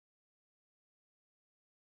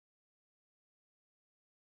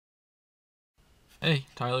Hey,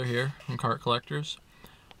 Tyler here from Cart Collectors.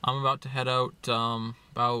 I'm about to head out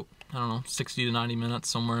about, I don't know, 60 to 90 minutes,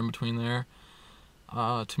 somewhere in between there,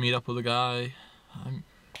 to meet up with a guy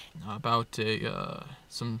about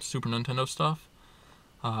some Super Nintendo stuff.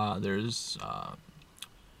 There's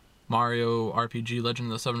Mario RPG Legend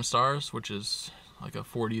of the Seven Stars, which is like a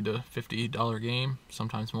 $40 to $50 game,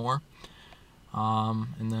 sometimes more.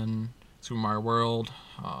 And then Super Mario World,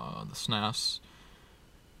 the SNES,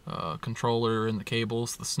 controller and the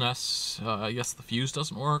cables. The SNES, I guess the fuse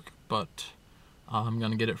doesn't work, but I'm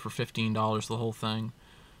gonna get it for $15, the whole thing.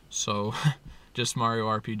 So just Mario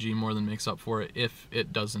RPG more than makes up for it if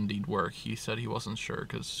it does indeed work. He said he wasn't sure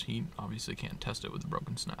because he obviously can't test it with the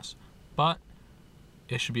broken SNES. But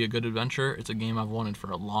it should be a good adventure. It's a game I've wanted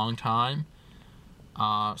for a long time,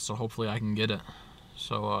 so hopefully I can get it.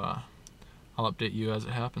 So I'll update you as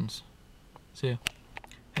it happens. See ya.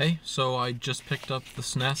 Hey, so I just picked up the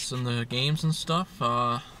SNES and the games and stuff.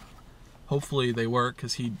 Hopefully they work,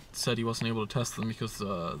 because he said he wasn't able to test them because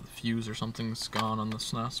the fuse or something's gone on the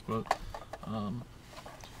SNES, but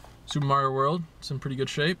Super Mario World, it's in pretty good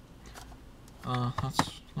shape.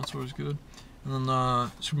 That's always good. And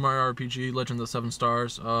then Super Mario RPG Legend of the Seven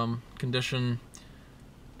Stars, condition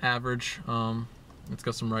average. It's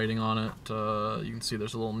got some writing on it. You can see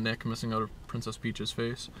there's a little nick missing out of Princess Peach's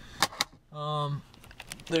face.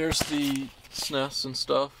 There's the SNES and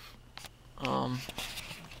stuff.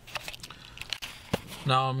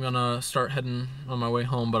 Now I'm gonna start heading on my way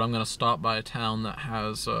home, but I'm gonna stop by a town that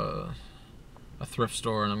has a thrift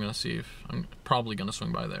store, and I'm gonna see if I'm probably gonna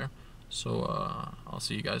swing by there. So I'll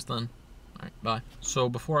see you guys then. Alright, bye. So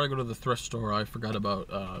before I go to the thrift store, I forgot about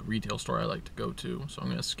a retail store I like to go to, so I'm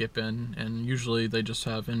gonna skip in, and usually they just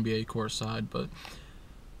have NBA courtside, but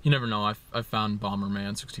you never know. I've found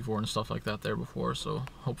Bomberman 64 and stuff like that there before, so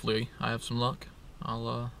hopefully I have some luck.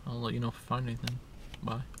 I'll let you know if I find anything.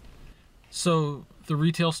 Bye. So the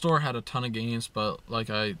retail store had a ton of games, but like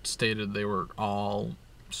I stated, they were all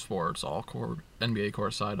sports, all NBA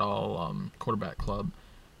courtside, all quarterback club.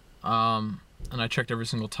 And I checked every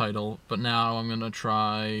single title, but now I'm gonna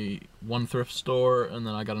try one thrift store, and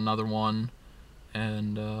then I got another one,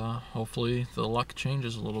 and hopefully the luck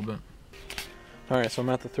changes a little bit. Alright, so I'm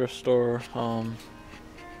at the thrift store.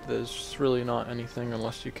 There's really not anything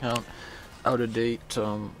unless you count out-of-date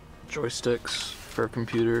joysticks for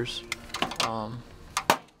computers,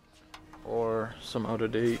 or some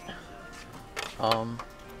out-of-date, well,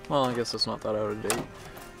 I guess it's not that out-of-date,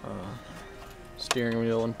 steering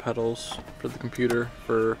wheel and pedals for the computer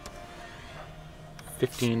for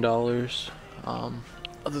 $15.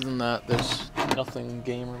 Other than that, there's nothing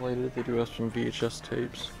game-related. They do have some VHS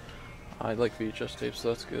tapes. I like VHS tapes, so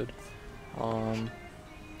that's good. And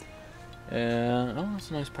oh,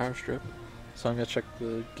 that's a nice power strip. So I'm gonna check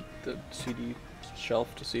the CD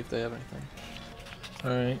shelf to see if they have anything.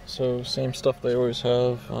 Alright, so same stuff they always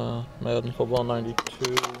have. Madden Football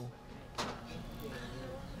 92,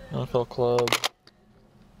 NFL Club,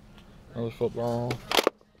 another football,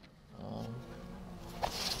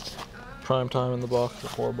 Prime Time in the box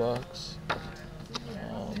for $4.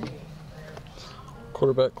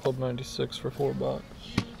 Quarterback Club 96 for $4.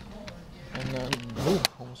 And then, ooh,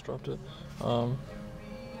 almost dropped it.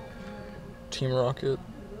 Team Rocket,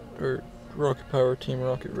 or Rocket Power Team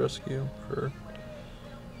Rocket Rescue for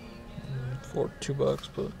 $2,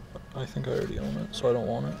 but I think I already own it, so I don't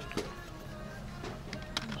want it.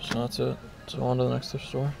 So that's it. So on to the next thrift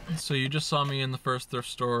store. So you just saw me in the first thrift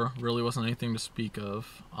store. Really wasn't anything to speak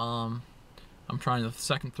of. I'm trying the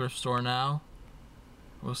second thrift store now.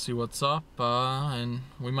 We'll see what's up, and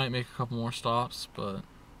we might make a couple more stops, but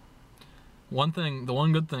the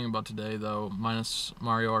one good thing about today, though, minus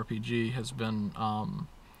Mario RPG, has been,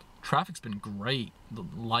 traffic's been great. The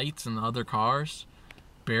lights and the other cars,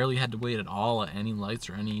 barely had to wait at all at any lights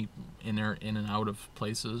or any in and out of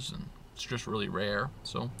places, and it's just really rare,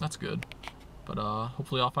 so that's good. But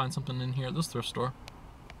hopefully I'll find something in here at this thrift store.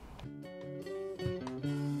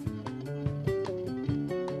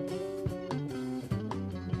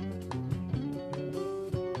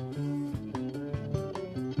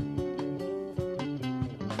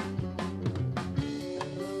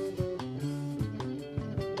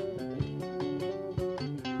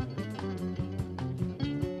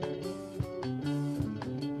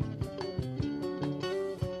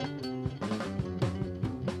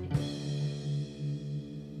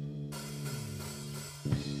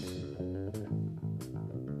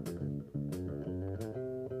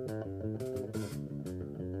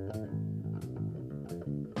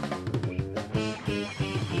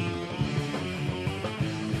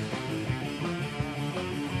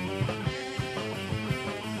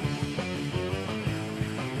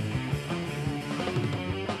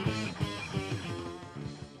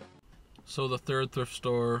 So the third thrift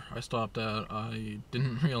store I stopped at, I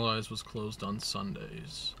didn't realize was closed on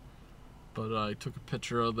Sundays. But I took a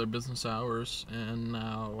picture of their business hours, and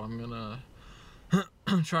now I'm gonna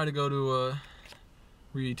try to go to a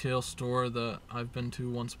retail store that I've been to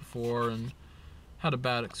once before and had a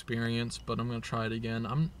bad experience, but I'm gonna try it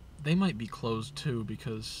again. They might be closed too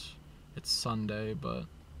because it's Sunday, but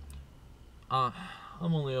I'm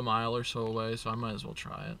only a mile or so away, so I might as well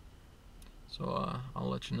try it. So I'll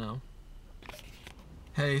let you know.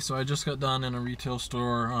 Hey, so I just got done in a retail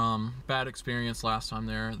store. Bad experience last time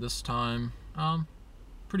there. This time,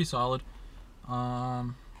 pretty solid.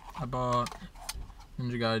 I bought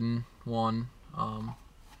Ninja Gaiden 1.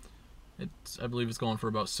 I believe it's going for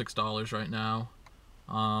about $6 right now.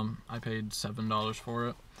 I paid $7 for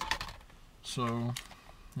it. So,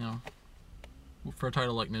 you know, for a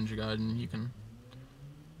title like Ninja Gaiden,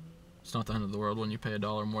 it's not the end of the world when you pay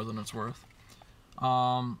 $1 more than it's worth.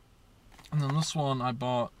 And then this one I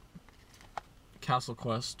bought Castle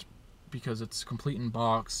Quest because it's complete in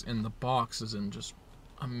box, and the box is in just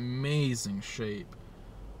amazing shape.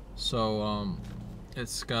 So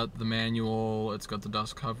it's got the manual, it's got the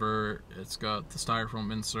dust cover, it's got the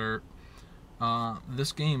styrofoam insert.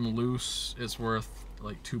 This game loose is worth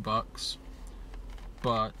like $2,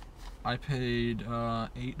 but I paid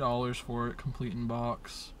 $8 for it complete in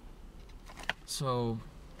box. So,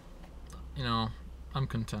 you know, I'm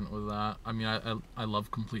content with that. I mean, I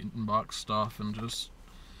love complete in box stuff, and just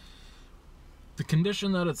the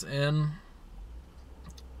condition that it's in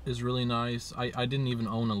is really nice. I didn't even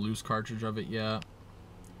own a loose cartridge of it yet,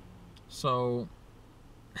 so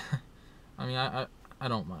I mean, I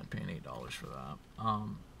don't mind paying $8 for that.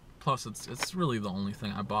 Plus, it's really the only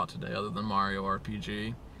thing I bought today other than Mario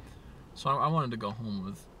RPG. So I wanted to go home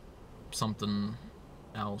with something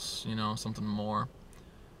else, you know, something more.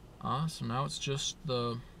 So now it's just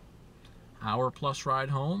the hour-plus ride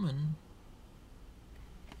home, and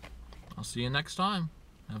I'll see you next time.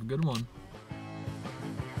 Have a good one.